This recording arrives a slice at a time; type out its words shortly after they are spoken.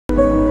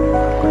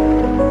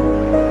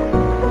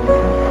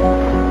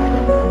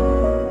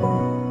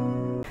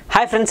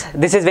Hi friends,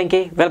 this is Venky.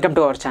 Welcome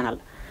to our channel.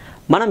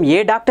 మనం ఏ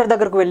doctor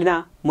దగ్గరకు వెళ్ళినా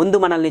ముందు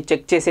మనల్ని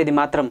చెక్ చేసేది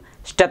మాత్రం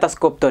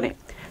స్టెథోస్కోప్తోనే.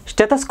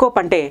 స్టెథోస్కోప్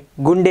అంటే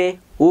గుండె,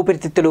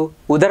 ఊపిరితిత్తులు,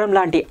 ఉదరం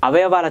లాంటి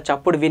అవయవాల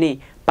చప్పుడు విని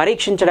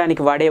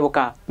పరీక్షించడానికి వాడే ఒక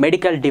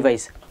మెడికల్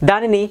డివైస్.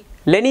 దానిని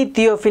లెనీ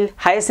థియోఫిల్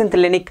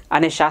హయసింత్ లెనిక్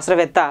అనే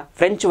శాస్త్రవేత్త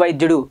ఫ్రెంచ్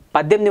వైద్యుడు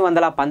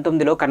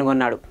 1819లో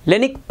కనుగొన్నాడు.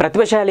 లెనిక్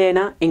ప్రతిభాశాలి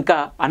అయిన ఇంకా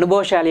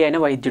అనుభవశాలి అయిన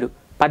వైద్యుడు.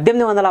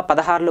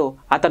 1816లో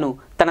అతను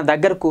తన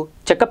దగ్గరకు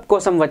చెకప్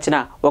కోసం వచ్చిన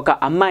ఒక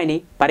అమ్మాయిని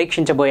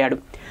పరీక్షించబోయాడు.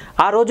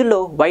 ఆ రోజుల్లో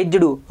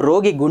వైద్యుడు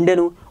రోగి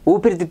గుండెను,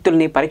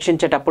 ఊపిరితిత్తుల్ని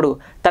పరీక్షించేటప్పుడు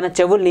తన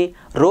చెవుల్ని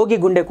రోగి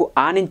గుండెకు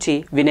ఆనించి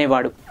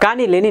వినేవాడు.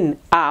 కానీ లెనిన్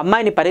ఆ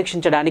అమ్మాయిని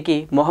పరీక్షించడానికి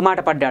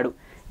మొహమాట పడ్డాడు.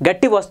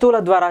 గట్టి వస్తువుల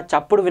ద్వారా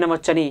చప్పుడు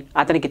వినవచ్చని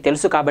అతనికి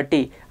తెలుసు కాబట్టి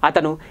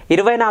అతను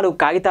 24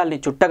 కాగితాల్ని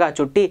చుట్టగా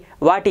చుట్టి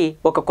వాటి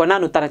ఒక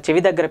కొనను తన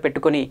చెవి దగ్గర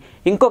పెట్టుకొని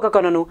ఇంకొక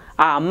కొనను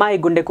ఆ అమ్మాయి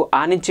గుండెకు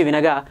ఆనించి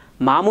వినగా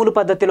మామూలు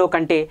పద్ధతిలో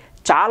కంటే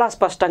చాలా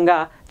స్పష్టంగా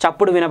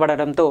చప్పుడు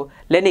వినబడడంతో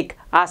లెనిక్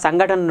ఆ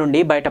సంఘటన నుండి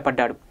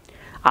బయటపడ్డాడు.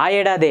 ఆ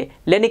ఏడాదే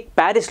లెనిక్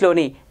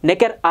ప్యారిస్లోని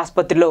నెకెర్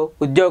ఆసుపత్రిలో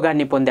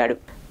ఉద్యోగాన్ని పొందాడు.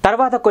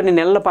 తర్వాత కొన్ని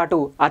నెలల పాటు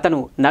అతను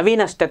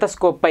నవీన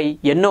స్టెథోస్కోప్పై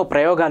ఎన్నో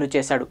ప్రయోగాలు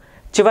చేశాడు.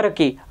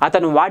 చివరికి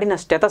అతను వాడిన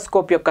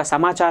స్టెథోస్కోప్ యొక్క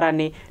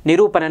సమాచారాన్ని,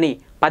 నిరూపణని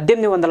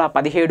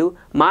 1817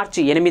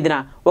 మార్చి 8న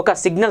ఒక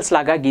సిగ్నల్స్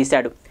లాగా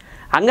గీశాడు.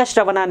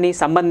 అంగశ్రవణాన్ని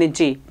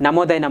సంబంధించి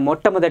నమోదైన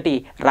మొట్టమొదటి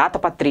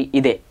రాతపత్రి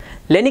ఇదే.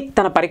 లెనిక్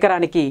తన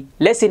పరికరానికి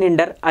లె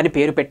సిలిండర్ అని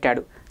పేరు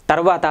పెట్టాడు.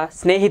 తరువాత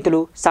స్నేహితులు,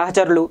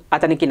 సహచరులు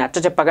అతనికి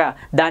నచ్చచెప్పగా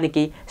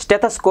దానికి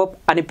స్టెథోస్కోప్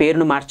అని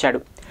పేరును మార్చాడు.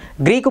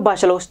 గ్రీకు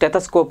భాషలో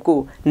స్టెథోస్కోప్కు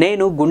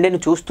నేను గుండెను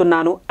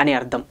చూస్తున్నాను అని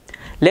అర్థం.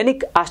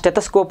 లెనిక్ ఆ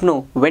స్టెథోస్కోప్ను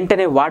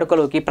వెంటనే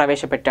వాడుకలోకి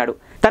ప్రవేశపెట్టాడు.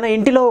 తన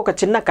ఇంటిలో ఒక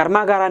చిన్న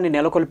కర్మాగారాన్ని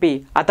నెలకొల్పి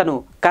అతను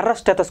కర్ర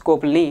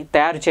స్టెథోస్కోప్ని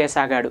తయారు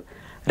చేయసాగాడు.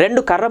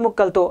 2 కర్ర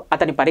ముక్కలతో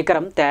అతని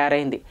పరికరం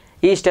తయారైంది.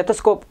 ఈ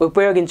స్టెథోస్కోప్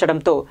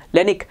ఉపయోగించడంతో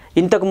లెనిక్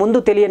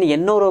ఇంతకుముందు తెలియని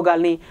ఎన్నో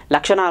రోగాల్ని,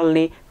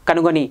 లక్షణాలని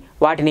కనుగొని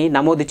వాటిని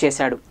నమోదు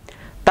చేశాడు.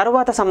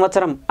 తరువాత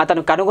సంవత్సరం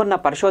అతను కనుగొన్న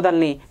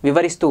పరిశోధనల్ని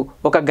వివరిస్తూ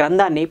ఒక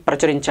గ్రంథాన్ని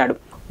ప్రచురించాడు.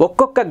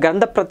 ఒక్కొక్క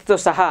గ్రంథ ప్రతితో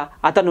సహా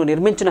అతను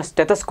నిర్మించిన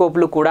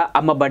స్టెథోస్కోప్లు కూడా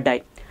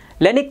అమ్మబడ్డాయి.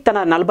 లెనిక్ తన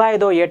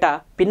 45వ ఏట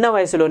పిన్న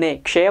వయసులోనే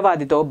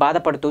క్షయవ్యాధితో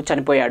బాధపడుతూ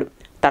చనిపోయాడు.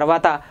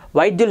 తర్వాత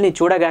వైద్యుల్ని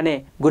చూడగానే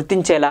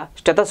గుర్తించేలా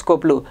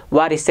స్టెథోస్కోప్లు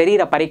వారి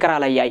శరీర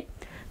పరికరాలయ్యాయి.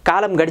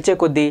 కాలం గడిచే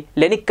కొద్దీ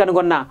లెనిక్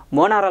కనుగొన్న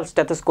మోనారల్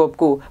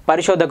స్టెథోస్కోప్కు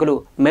పరిశోధకులు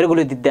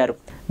మెరుగులు దిద్దారు.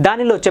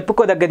 దానిలో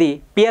చెప్పుకోదగ్గది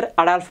పియర్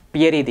అడాల్ఫ్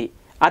పియరీది.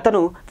 అతను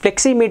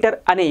ఫ్లెక్సీమీటర్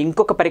అనే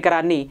ఇంకొక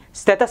పరికరాన్ని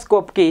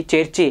స్టెథోస్కోప్కి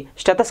చేర్చి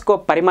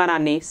స్టెథోస్కోప్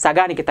పరిమాణాన్ని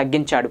సగానికి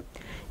తగ్గించాడు.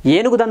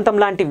 ఏనుగుదంతం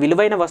లాంటి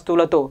విలువైన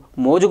వస్తువులతో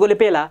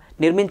మోజుగొలిపేలా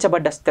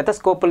నిర్మించబడ్డ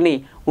స్టెథోస్కోపుల్ని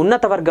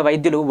ఉన్నత వర్గ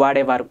వైద్యులు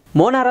వాడేవారు.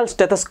 మోనారల్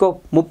స్టెథోస్కోప్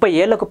 30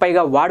 ఏళ్లకు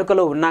పైగా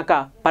వాడుకలో ఉన్నాక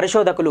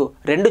పరిశోధకులు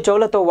 2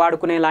 చెవులతో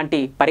వాడుకునే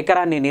లాంటి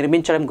పరికరాన్ని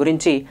నిర్మించడం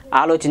గురించి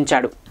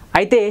ఆలోచించాడు.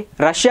 అయితే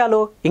రష్యాలో,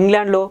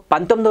 ఇంగ్లాండ్లో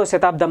 19వ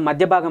శతాబ్దం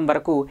మధ్యభాగం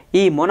వరకు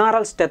ఈ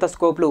మోనారల్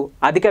స్టెథోస్కోప్లు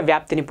అధిక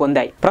వ్యాప్తిని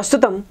పొందాయి.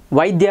 ప్రస్తుతం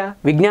వైద్య,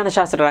 విజ్ఞాన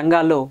శాస్త్ర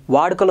రంగాల్లో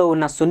వాడుకలో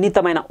ఉన్న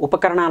సున్నితమైన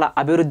ఉపకరణాల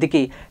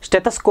అభివృద్ధికి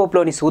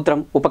స్టెథోస్కోప్లోని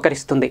సూత్రం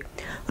ఉపకరిస్తుంది.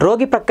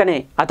 రోగి ప్రక్కనే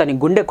అతని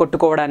గుండె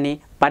కొట్టుకోవడాన్ని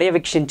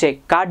పర్యవేక్షించే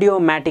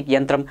కార్డియోమాటిక్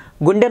యంత్రం,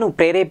 గుండెను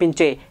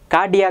ప్రేరేపించే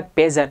కార్డియాక్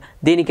పేజర్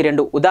దీనికి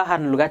 2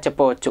 ఉదాహరణలుగా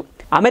చెప్పవచ్చు.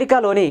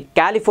 అమెరికాలోని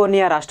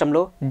కాలిఫోర్నియా రాష్ట్రంలో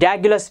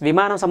డాగ్యులస్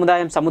విమాన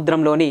సముదాయం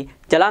సముద్రంలోని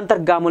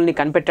జలాంతర్గాముల్ని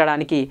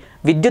కనిపెట్టడానికి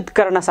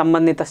విద్యుత్కరణ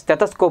సంబంధిత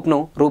స్టెథోస్కోప్ను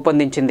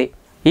రూపొందించింది.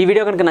 ఈ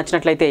వీడియో కనుక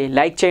నచ్చినట్లయితే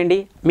లైక్ చేయండి,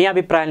 మీ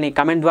అభిప్రాయాల్ని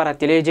కామెంట్ ద్వారా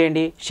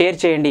తెలియజేయండి, షేర్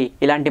చేయండి.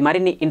 ఇలాంటి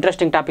మరిన్ని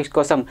ఇంట్రెస్టింగ్ టాపిక్స్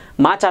కోసం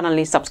మా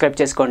ఛానల్ని సబ్స్క్రైబ్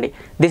చేసుకోండి.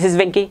 This is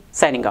Venky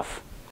signing off.